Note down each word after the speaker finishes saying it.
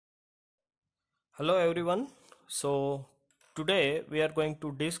Hello everyone. So today we are going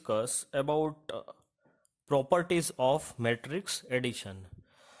to discuss about properties of matrix addition.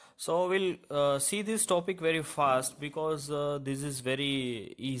 So we'll see this topic very fast because this is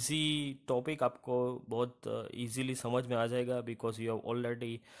very easy topic. आपको बहुत easily समझ में आ जाएगा because you have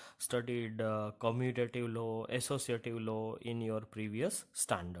already studied commutative law, associative law in your previous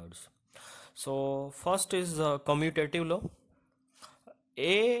standards. So first is commutative law.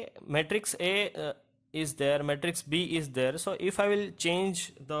 Matrix A is there, matrix B is there. So if I will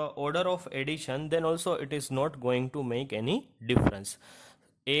change the order of addition, then also it is not going to make any difference.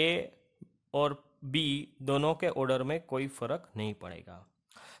 A और B दोनों के order में कोई फर्क नहीं पड़ेगा.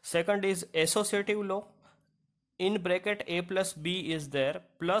 Second is associative law. In bracket A plus B is there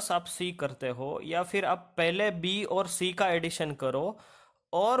plus आप C करते हो या फिर आप पहले B और C का एडिशन करो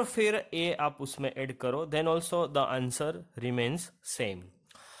और फिर A आप उसमें ऐड करो, then also the answer remains same.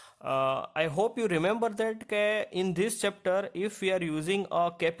 I hope you remember that के in this chapter if we are using a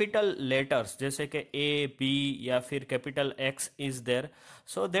capital letters जैसे कि A, B या फिर capital X is there,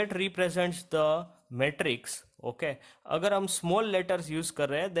 so that represents the matrix. Okay, अगर हम small letters use कर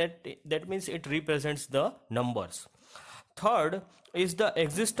रहे हैं that means it represents the numbers. Third is the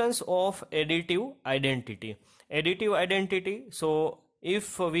existence of additive identity. Additive identity, so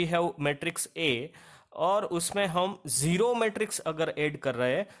if we have matrix A और उसमें हम zero matrix अगर add कर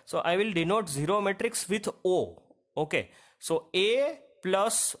रहे हैं, सो I will denote zero matrix with O. Okay, so A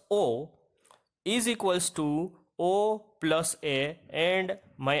plus O is equals to O plus A and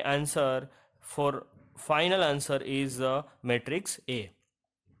my answer for final answer is matrix A.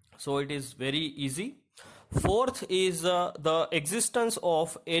 So it is very easy. Fourth is the existence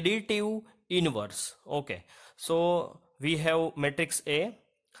of additive inverse. Okay, so we have matrix A,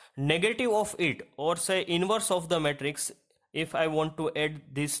 negative of it or say inverse of the matrix. If I want to add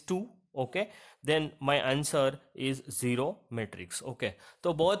these two, okay, then my answer is zero matrix. Okay,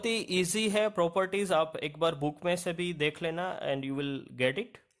 तो बहुत ही easy है properties, आप एक बार book में से भी देख लेना and you will get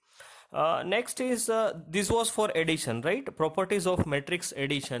it. Next is this was for addition, right? Properties of matrix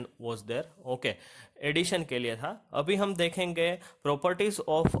addition was there. Okay, addition के लिए था. अभी हम देखेंगे properties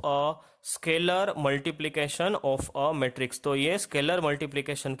of a scalar multiplication of a matrix. तो ये scalar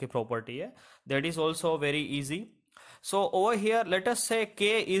multiplication की property है. That is also very easy. So over here let us say K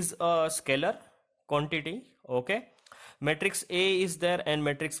is a scalar quantity. Okay, matrix A is there and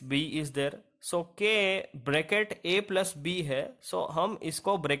matrix B is there. सो के bracket A plus B है, सो हम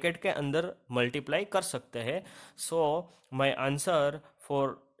इसको bracket के अंदर multiply कर सकते हैं. So my answer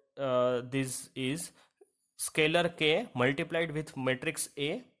for this is scalar K multiplied with matrix A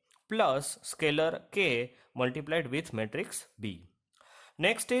plus scalar K multiplied with matrix B.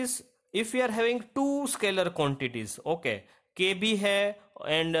 Next is if you are having to scalar quantities, okay, K B है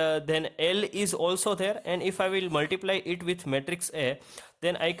and then L is also there, and if I will multiply it with matrix A,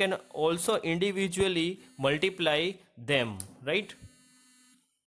 then I can also individually multiply them, right?